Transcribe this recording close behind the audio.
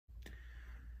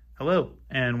Hello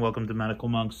and welcome to Medical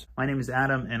Monks. My name is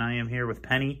Adam and I am here with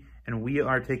Penny, and we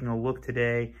are taking a look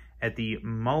today at the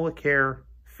MoliCare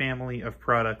family of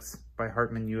products by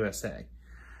Hartmann USA.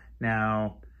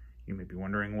 Now, you may be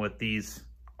wondering what these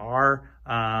are.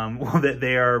 Well, that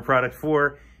they are a product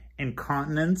for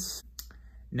incontinence.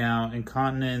 Now,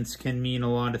 incontinence can mean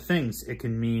a lot of things. It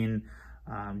can mean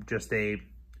just a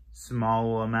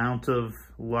small amount of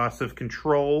loss of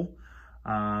control,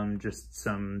 just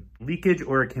some leakage,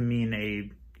 or it can mean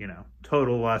a,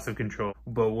 total loss of control.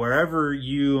 But wherever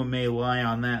you may lie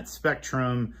on that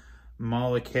spectrum,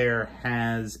 MoliCare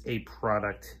has a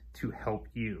product to help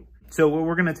you. So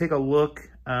we're going to take a look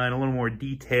in a little more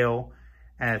detail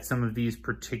at some of these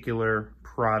particular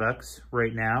products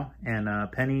right now. And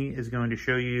Penny is going to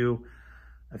show you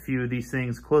a few of these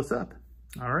things close up.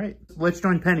 All right, let's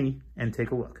join Penny and take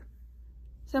a look.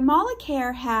 So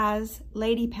MoliCare has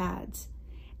lady pads.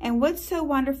 And what's so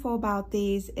wonderful about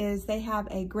these is they have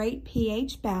a great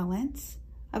pH balance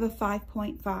of a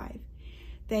 5.5.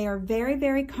 They are very,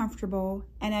 very comfortable.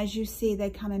 And as you see, they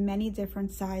come in many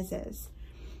different sizes.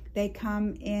 They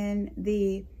come in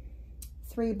the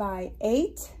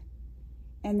 3x8,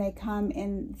 and they come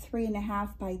in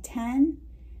 3.5x10.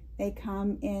 They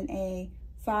come in a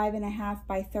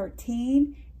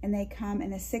 5.5x13, and they come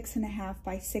in a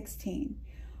 6.5x16.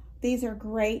 These are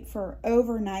great for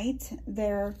overnight.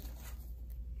 They're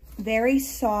very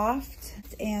soft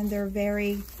and they're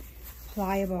very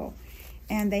pliable.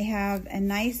 And they have a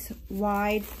nice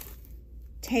wide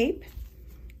tape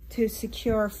to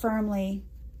secure firmly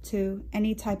to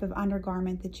any type of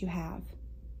undergarment that you have.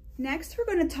 Next, we're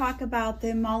going to talk about the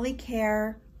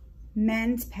MoliCare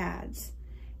men's pads.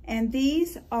 And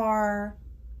these are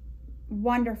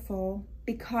wonderful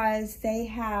because they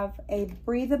have a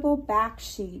breathable back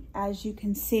sheet. As you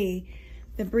can see,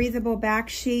 the breathable back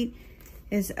sheet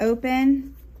is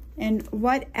open, and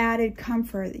what added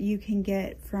comfort you can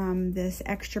get from this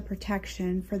extra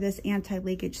protection for this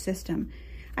anti-leakage system.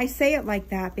 I say it like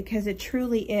that because it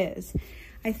truly is.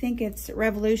 I think it's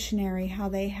revolutionary how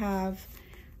they have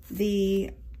the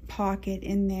pocket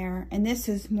in there, and this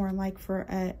is more like for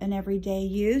an everyday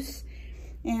use.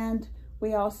 And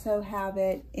we also have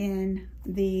it in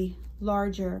the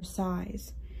larger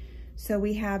size. So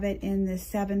we have it in the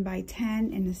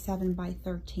 7x10 and the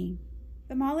 7x13.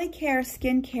 The MoliCare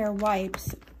skincare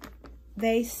wipes,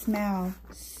 they smell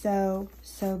so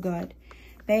good.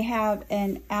 They have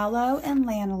an aloe and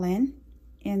lanolin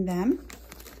in them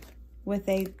with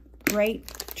a great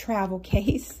travel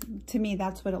case. To me,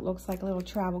 that's what it looks like, a little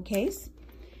travel case.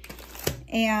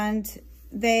 And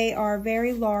they are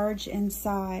very large in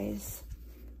size.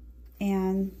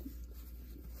 And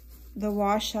the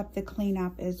wash up, the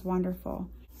cleanup is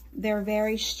wonderful. They're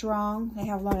very strong. They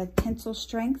have a lot of tensile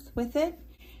strength with it.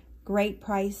 Great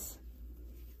price.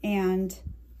 And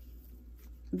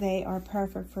they are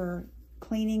perfect for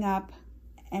cleaning up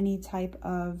any type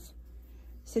of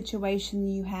situation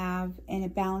you have. And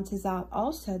it balances out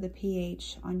also the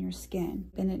pH on your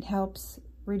skin. And it helps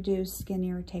reduce skin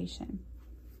irritation.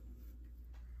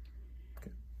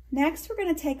 Next, we're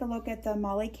going to take a look at the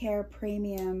MoliCare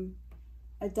Premium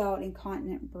Adult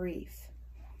Incontinent Brief.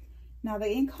 Now, the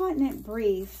Incontinent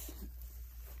Brief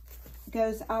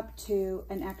goes up to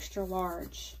an extra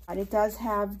large. It does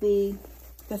have the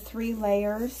 3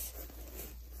 layers,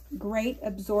 great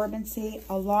absorbency,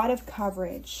 a lot of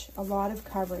coverage.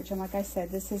 And like I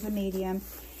said, this is a medium.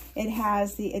 It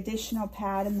has the additional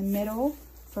pad in the middle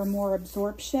for more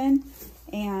absorption,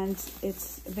 and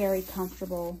it's very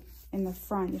comfortable in the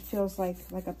front. It feels like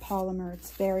a polymer.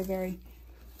 It's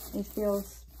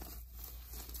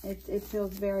it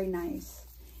feels very nice.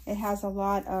 It has a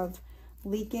lot of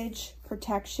leakage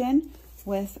protection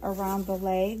with around the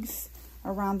legs.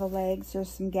 Around the legs there's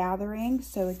some gathering,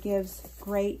 so it gives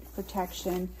great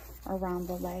protection around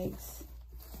the legs.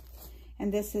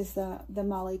 And this is the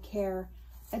MoliCare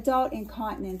Adult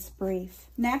Incontinence Brief.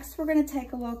 Next, we're going to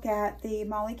take a look at the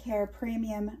MoliCare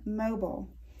Premium Mobile.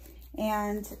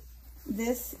 And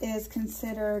this is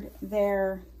considered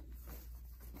their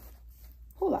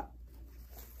pull-up.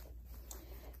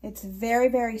 It's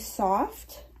very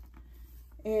soft.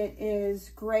 It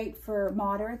is great for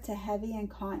moderate to heavy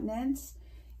incontinence.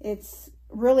 It's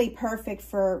really perfect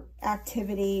for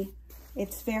activity.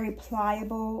 It's very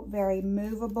pliable, very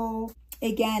movable.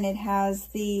 Again, it has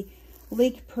the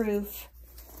leak-proof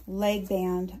leg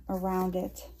band around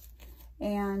it.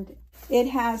 And it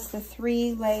has the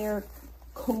 3-layer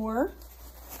core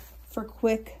for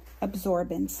quick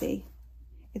absorbency.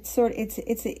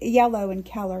 It's yellow in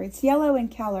color. It's yellow in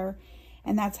color,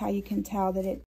 and that's how you can tell that